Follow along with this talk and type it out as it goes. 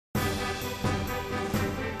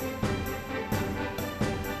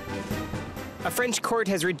A French court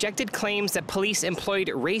has rejected claims that police employed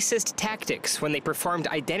racist tactics when they performed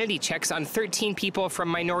identity checks on 13 people from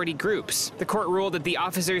minority groups. The court ruled that the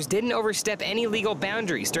officers didn't overstep any legal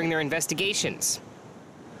boundaries during their investigations.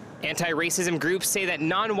 Anti-racism groups say that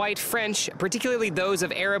non-white French, particularly those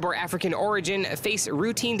of Arab or African origin, face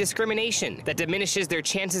routine discrimination that diminishes their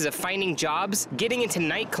chances of finding jobs, getting into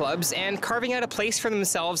nightclubs, and carving out a place for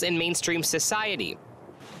themselves in mainstream society.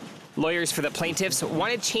 Lawyers for the plaintiffs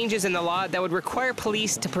wanted changes in the law that would require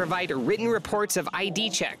police to provide written reports of ID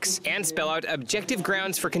checks and spell out objective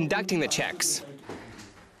grounds for conducting the checks.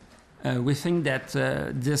 We think that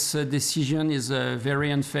this decision is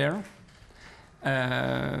very unfair.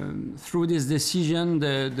 Through this decision,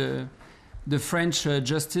 the French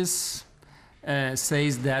justice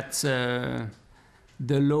says that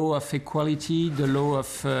the law of equality, the law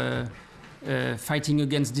of fighting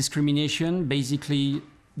against discrimination, basically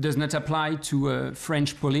does not apply to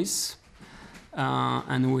French police,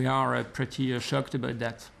 and we are pretty shocked about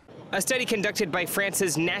that. A study conducted by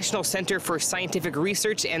France's National Center for Scientific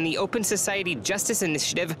Research and the Open Society Justice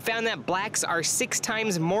Initiative found that blacks are 6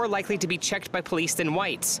 times more likely to be checked by police than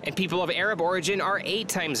whites, and people of Arab origin are 8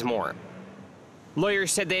 times more.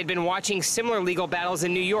 Lawyers said they had been watching similar legal battles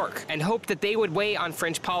in New York and hoped that they would weigh on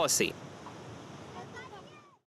French policy.